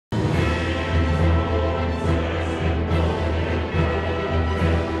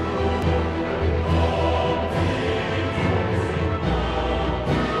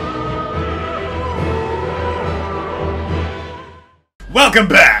Welcome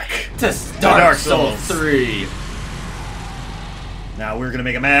back to Dark Souls 3. Now we're gonna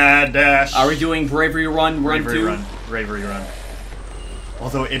make a mad dash. Are we doing Bravery Run, Bravery 2? Run, Bravery Run.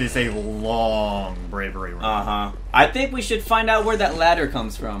 Although it is a long Bravery Run. I think we should find out where that ladder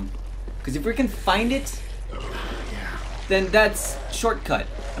comes from. Because if we can find it, then that's shortcut.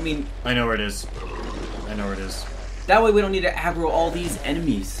 I mean... I know where it is. I know where it is. That way we don't need to aggro all these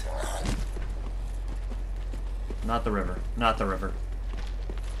enemies. Not the river. Not the river.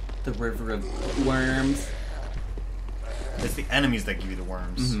 The river of worms. It's the enemies that give you the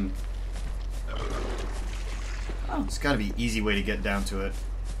worms. Mm-hmm. Oh. It's gotta be an easy way to get down to it.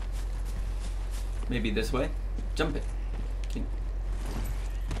 Maybe this way? Jump it. There's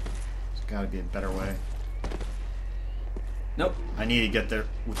gotta be a better way. Nope. I need to get there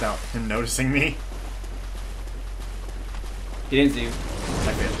without him noticing me. He didn't see you. I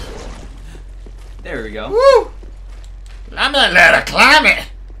failed. There we go. Woo! I'm not allowed to climb it!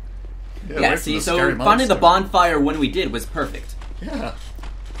 Yeah, see, so finding the bonfire when we did was perfect. Yeah.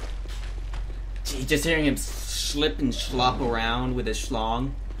 Gee, just hearing him slip and slop around with his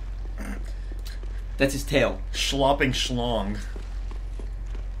schlong. That's his tail. Schlopping Schlong.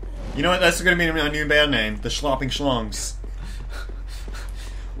 You know what? That's going to be my new band name. The Schlopping Schlongs.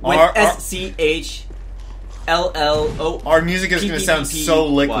 With SCHLLO. Our music is going to sound so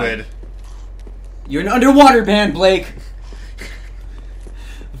liquid. You're an underwater band, Blake.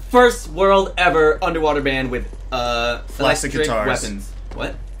 First world ever underwater band with Classic electric guitars. weapons.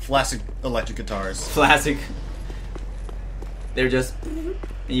 What? Classic electric guitars. Classic. They're just... And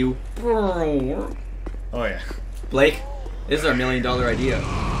you... Oh yeah. Blake, this is our $1 million idea.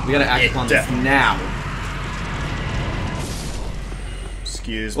 We gotta act upon this now.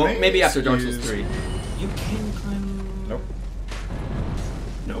 Excuse Well, me. maybe after Dark Souls 3. You can climb... Nope.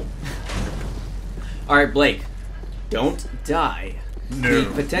 Nope. Alright, Blake. Don't die. No. We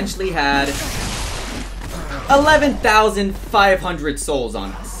potentially had 11,500 souls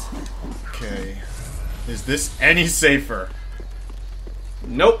on us. Okay. Is this any safer?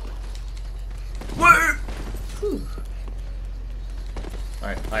 Nope.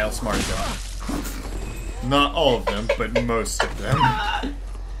 Alright, I outsmarted them. Not all of them, but most of them.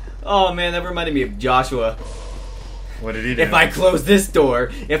 Oh man, that reminded me of Joshua. What did he do? If I close this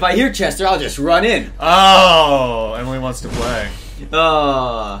door, if I hear Chester, I'll just run in. Oh! Emily wants to play.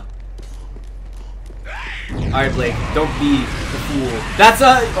 Alright, Blake, don't be the fool. That's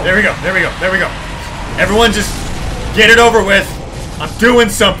a... Oh. There we go, there we go, there we go. Everyone just get it over with. I'm doing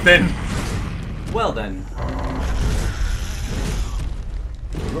something. Well then.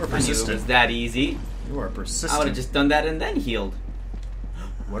 You are I knew it persistent. was that easy. You are persistent. I would have just done that and then healed.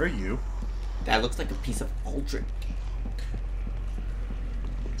 What are you? That looks like a piece of Aldrich.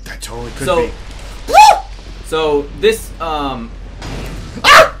 That totally could So... be. So, this,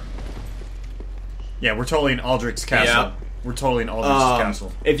 Yeah, we're totally in Aldrich's castle. Yeah. We're totally in Aldrich's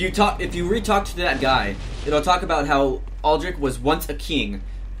castle. If you re-talk to that guy, it'll talk about how Aldrich was once a king,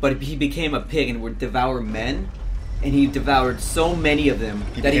 but he became a pig and would devour men, and he devoured so many of them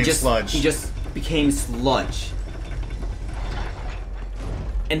that he just became sludge.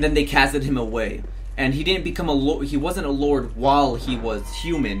 And then they casted him away, and he didn't become a lord. He wasn't a lord while he was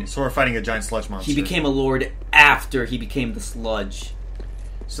human. So we're fighting a giant sludge monster. He became a lord after he became the sludge.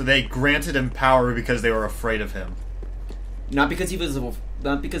 So they granted him power because they were afraid of him. Not because he was,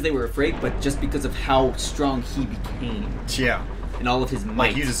 not because they were afraid, but just because of how strong he became Yeah. and all of his might.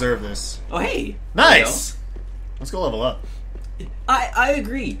 Like, you deserve this. Oh hey, Nice! Let's go level up. I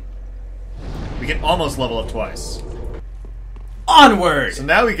agree. We can almost level up twice. Onward! So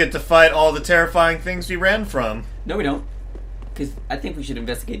now we get to fight all the terrifying things we ran from. No, we don't. Because I think we should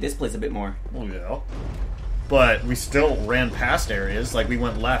investigate this place a bit more. Well, yeah. But we still ran past areas. Like, we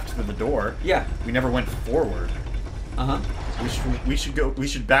went left through the door. Yeah. We never went forward. Uh-huh. We should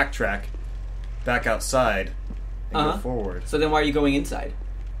backtrack back outside and go forward. So then why are you going inside?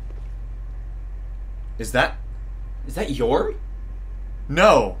 Is that... Is that Yorm?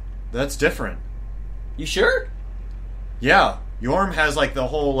 No! That's different. You sure? Yeah. Yorm has, like, the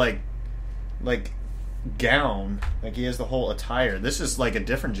whole, like, gown. Like, he has the whole attire. This is, like, a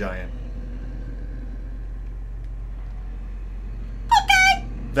different giant. Okay!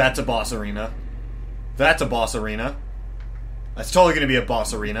 That's a boss arena. That's a boss arena. That's totally gonna be a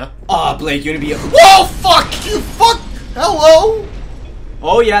boss arena. Aw, Blake, you're gonna be a... Whoa, fuck! You fuck! Hello?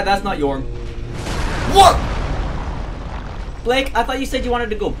 Oh, yeah, that's not Yorm. What? Blake, I thought you said you wanted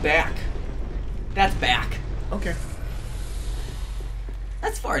to go back. That's back. Okay.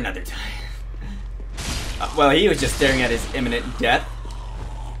 That's for another time. Well, he was just staring at his imminent death.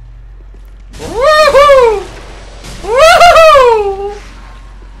 Woohoo! Woohoo!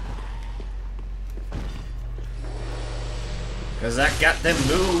 I got them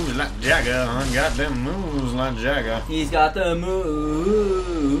moves like Jagger. I got them moves like Jagger. He's got the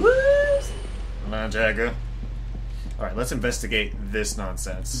moves like Jagger. Alright, let's investigate this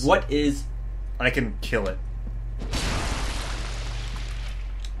nonsense. What is... I can kill it.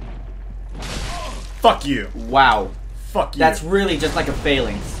 Fuck you. Wow. Fuck you. That's really just like a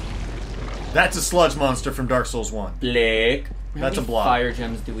phalanx. That's a sludge monster from Dark Souls 1. Blake. That's a block. Fire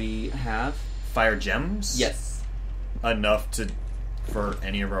gems do we have? Fire gems? Yes. Enough for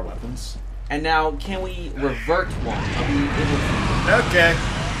any of our weapons. And now, can we revert one? Are we able to? Okay.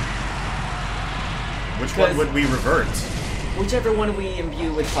 Which one would we revert? Whichever one we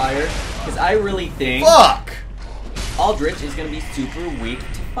imbue with fire. Because I really think... Fuck! Aldrich is going to be super weak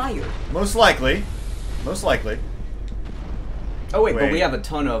to fire. Most likely. Most likely. Oh wait, but we have a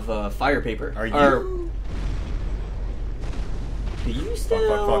ton of fire paper. Are you... Do you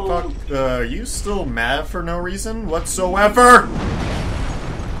still... Fuck. Are you still mad for no reason whatsoever?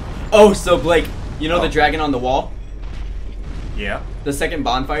 Oh, so Blake, you know the dragon on the wall? Yeah. The second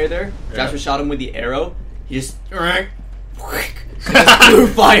bonfire there? Yeah. Joshua shot him with the arrow. He just... threw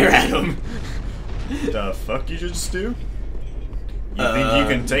fire at him. The fuck you just do? You think you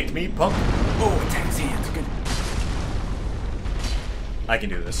can take me, punk? Oh, attack his hands. Good. I can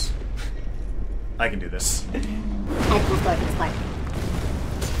do this. I can do this. I have full score for this part.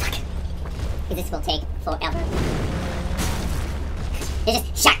 Fuck. Because this will take forever. It's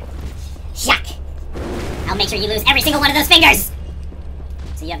just shock. Shock. I'll make sure you lose every single one of those fingers!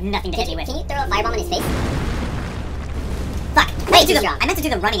 So you have nothing to hit me with. Can you throw a firebomb in his face? Fuck! Wait, I meant to do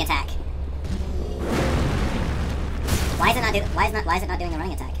the running attack. Why is it not doing the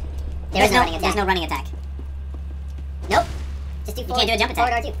running attack? There's no running attack. Nope. Just do forward. You can't do a jump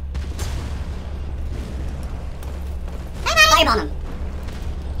attack. Forward R2. Firebomb him.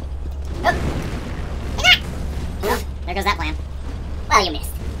 Oh. Well, there goes that plan. Well, you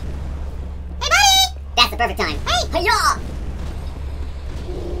missed. Hey, buddy! That's the perfect time. Hey! Hi-yah!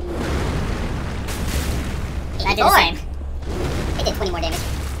 That did the same. It did 20 more damage.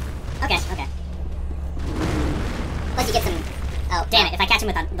 Okay. Plus you get some... Oh, damn it. If I catch him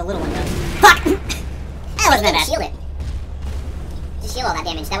with the little one, though. Fuck! That wasn't that bad. Shield it. Just shield all that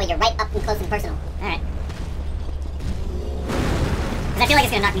damage. That way you're right up and close and personal. Alright. Because I feel like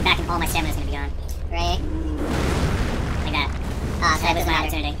it's going to knock me back and all my stamina's going to be gone. Right. Like that. So I lose my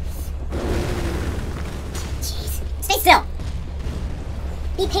opportunity. Jeez. Stay still!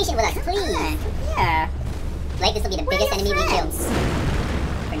 Be patient with us, please. Yeah. Blake, this will be the biggest enemy we kill.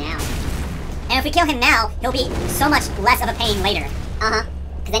 For now. And if we kill him now, he'll be so much less of a pain later. Uh-huh.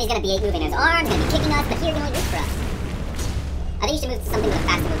 Because then he's going to be moving his arms, going to be kicking us, but here, he can only root for us. I think you should move to something with a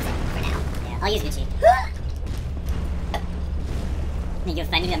faster moveset for now. Yeah, I'll use Gucci. Are you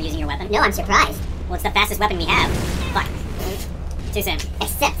offended that I'm using your weapon? No, I'm surprised. Well, it's the fastest weapon we have. Fuck. Too soon.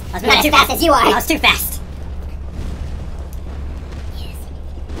 Except, I was not too fast as you are. I was too fast. Yes.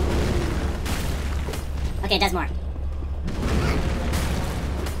 Okay, it does more.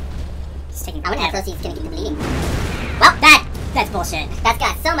 It's taking. I wonder how close he's gonna keep the bleeding. Well, that's bullshit. That's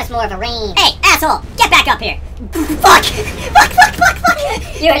got so much more of a range. Hey, asshole! Get back up here! Fuck! Fuck!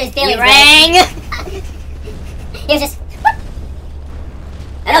 You heard his daily ring! He was just...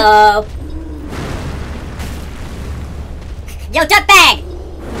 Hello? Yo, dirtbag!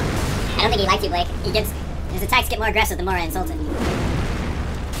 I don't think he likes you, Blake. His attacks get more aggressive the more I insult him.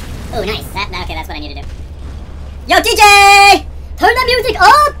 Ooh, nice. Okay, that's what I need to do. Yo, DJ! Turn the music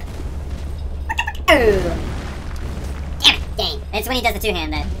up! Damn it, dang. It's when he does the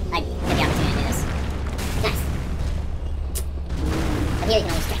two-hand that I get the opportunity to do this. Nice. But here you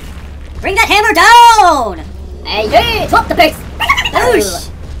can only strike. Bring that hammer down! Hey, yeah! Swap the pace! Boosh!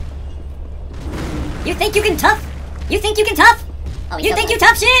 You think you can tough? You think you can tough? Oh, you think you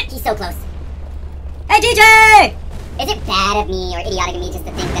tough shit? He's so close. Hey, DJ! Is it bad of me or idiotic of me just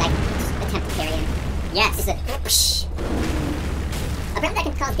to think that I just attempt to carry him? Yes. Just a whoosh. Apparently that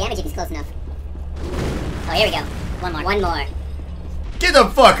can cause damage if he's close enough. Oh, here we go. One more. Get the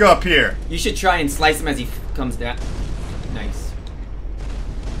fuck up here! You should try and slice him as he comes down. Nice.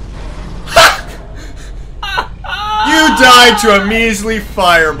 You died to a measly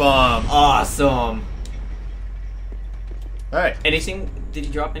firebomb. Awesome. Alright. Anything? Did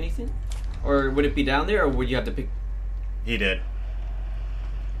you drop anything? Or would it be down there, or would you have to pick? He did.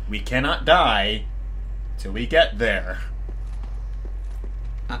 We cannot die till we get there.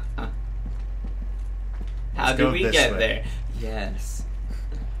 How do we get there? Yes.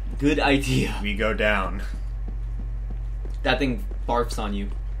 Good idea. We go down. That thing barfs on you.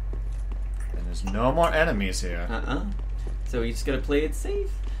 And there's no more enemies here. So you just gotta play it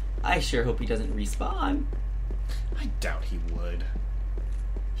safe. I sure hope he doesn't respawn. I doubt he would.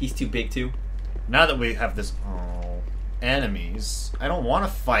 He's too big too. Now that we have this... Oh... Enemies. I don't want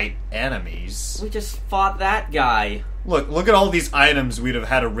to fight enemies. We just fought that guy. Look at all these items we'd have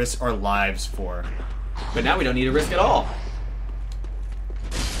had to risk our lives for. But now we don't need to risk at all.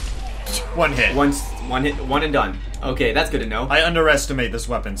 One hit. One hit, one and done. Okay, that's good to know. I underestimate this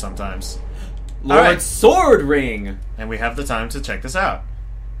weapon sometimes. Lord Sword Ring! And we have the time to check this out.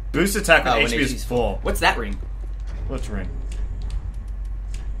 Boost attack when HP is full. What's that ring? Which ring?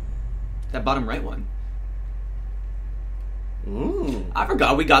 That bottom right one. Ooh. I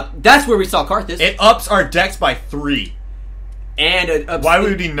forgot we got... That's where we saw Karthus. It ups our dex by 3. And why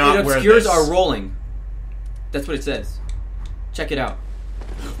would he not wear this? It obscures our rolling. That's what it says. Check it out.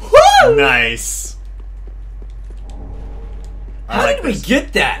 Woo! Nice. How did we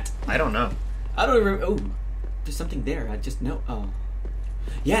get that? I don't know. I don't even... Oh, there's something there. I just know... Oh.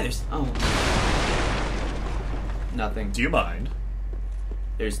 Yeah, there's... Oh. Nothing. Do you mind?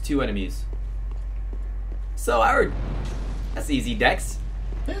 There's 2 enemies. So our... That's easy, Dex.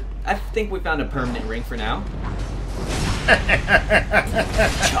 Yeah. I think we found a permanent ring for now.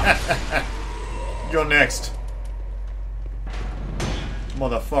 You're next.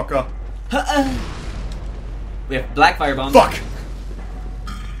 Motherfucker. We have black firebomb. Fuck!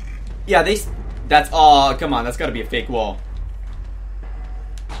 Yeah, that's... Oh, come on. That's gotta be a fake wall.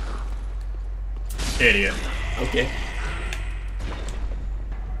 Idiot. Okay.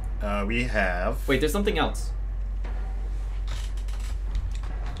 We have... Wait, there's something else.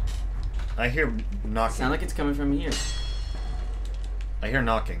 I hear knocking. Sound like it's coming from here. I hear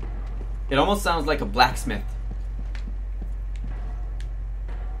knocking. It almost sounds like a blacksmith.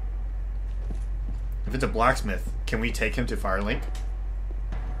 If it's a blacksmith, can we take him to Firelink?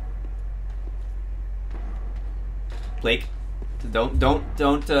 Blake,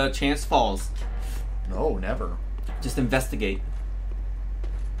 don't chance falls. No, never. Just investigate.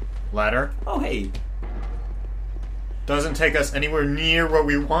 Ladder. Oh, hey. Doesn't take us anywhere near where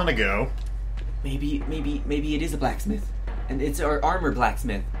we want to go. Maybe it is a blacksmith. And it's our armor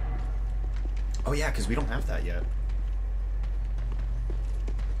blacksmith. Oh yeah, because we don't have that yet.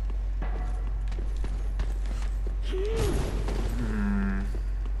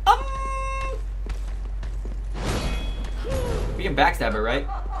 We can backstab her, right?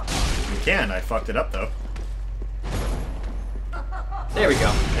 We can. I fucked it up though. There we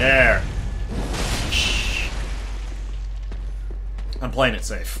go. There. I'm playing it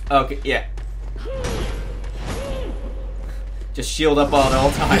safe. Okay, yeah. Just shield up at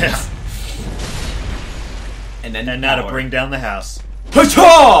all times. Yeah. And then now to bring down the house.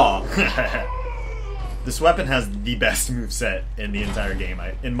 Hacha! This weapon has the best moveset in the entire game,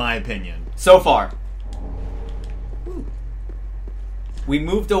 in my opinion. So far. We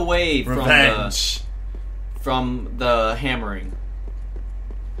moved away Revenge. from the hammering.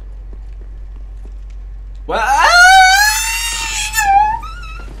 Well,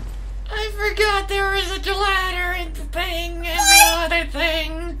 I forgot there was a ladder and the thing and the other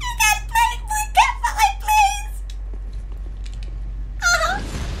thing. You gotta play it more carefully, please.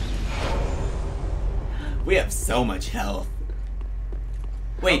 we have so much health.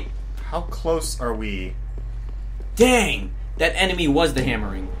 Wait. How close are we? Dang! That enemy was the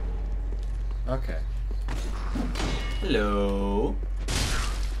hammering. Okay. Hello.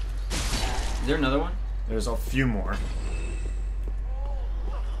 Is there another one? There's a few more.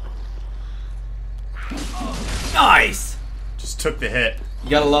 Nice! Just took the hit. You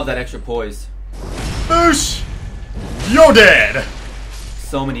gotta love that extra poise. Boosh! You're dead!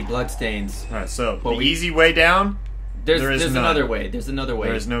 So many bloodstains. Alright, so the easy way down? There's none. another way. There's another way.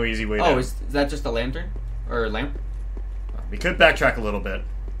 There is no easy way down. Oh, is that just a lantern? Or a lamp? We could backtrack a little bit.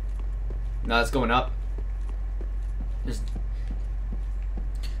 No, it's going up. There's...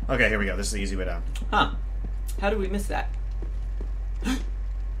 Okay, here we go. This is the easy way down. Huh. How did we miss that?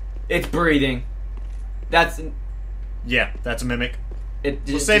 It's breathing. That's... Yeah, that's a mimic. We'll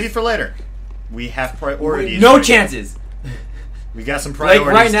We'll save you for later. We have priorities. No chances! We got some priorities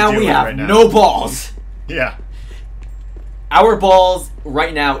Like, right now, to deal we with have right now. no balls. Yeah. Our balls,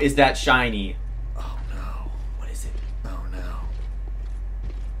 right now, is that shiny. Oh, no. What is it? Oh, no.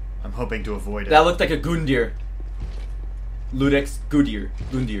 I'm hoping to avoid it. That looked like a Gundyr. Ludex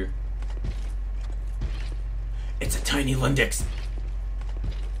Gundyr. It's a tiny Lundex.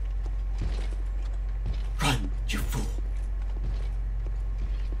 Run, you fool.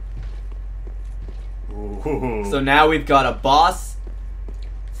 Ooh. So now we've got a boss.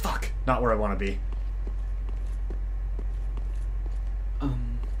 Fuck. Not where I want to be. I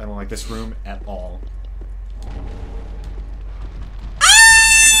don't like this room at all.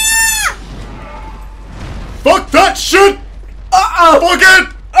 Fuck! Shit! Fuck it!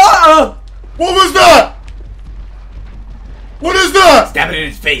 What was that? What is that? Stab it in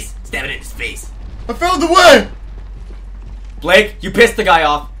his face. Stab it in his face. I found the way. Blake, you pissed the guy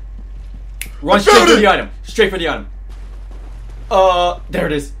off. Run straight for the item. Straight for the item. There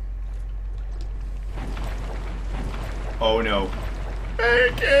it is. Oh no.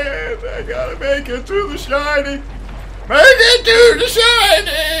 Make it! I gotta make it to the shiny. Make it to the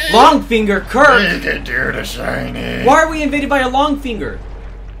shiny. Longfinger, Kirk. Make it to the shiny. Why are we invaded by a Longfinger?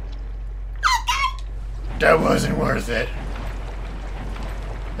 That wasn't worth it.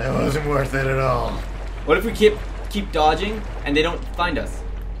 That wasn't worth it at all. What if we keep dodging and they don't find us?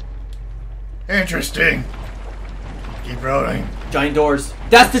 Interesting. Keep rolling. Giant doors.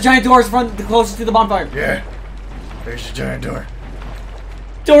 That's the giant doors front, the closest to the bonfire. Yeah. There's the giant door.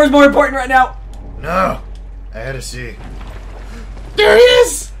 Door's more important right now. No. I had to see. There he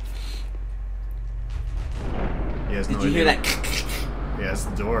is. He has no Did you hear that? Yeah, it's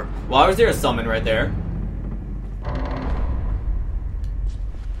the door. Why was there a summon right there?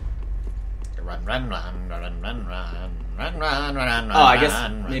 Run, run, run, run, run, run, run, run, run. Oh, I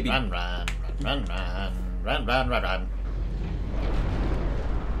guess maybe. Run, run, run, run, run, run, run, run.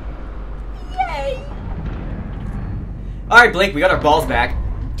 Yay! All right, Blake, we got our balls back.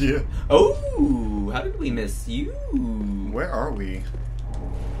 Yeah. Oh, how did we miss you? Where are we?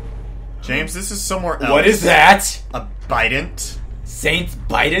 James, this is somewhere else. What is that? A Bident? Saint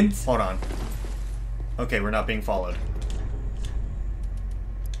Bident? Hold on. Okay, we're not being followed.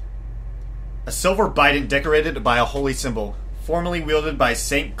 A silver Bident decorated by a holy symbol, formerly wielded by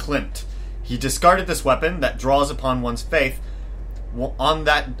Saint Clint. He discarded this weapon that draws upon one's faith on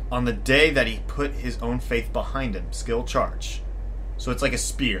the day that he put his own faith behind him. Skill charge. So it's like a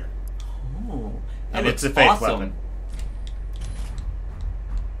spear. Oh, and it's a faith awesome. weapon.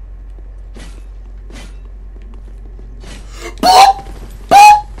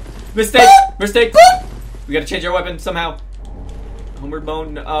 Mistake! Mistake! We gotta change our weapon somehow. Homeward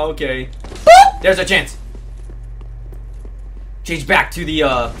bone. Oh, okay. There's a chance. Change back to the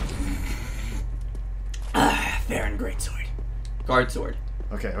Farron Greatsword. Guard sword.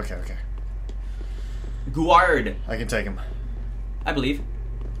 Okay, okay, okay. Guard. I can take him. I believe.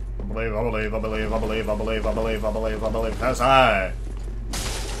 I believe, I believe, I believe, I believe, I believe, I believe, I believe, I believe. That's high.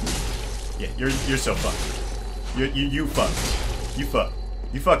 Yeah, you're so fucked. You fucked. You fucked.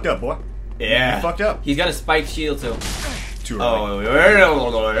 You fucked up, boy. Yeah. You fucked up. He's got a spiked shield, so. Too early. Oh.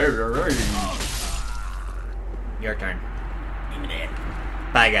 Your turn.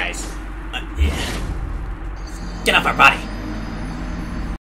 Bye, guys. Yeah. Get off our body.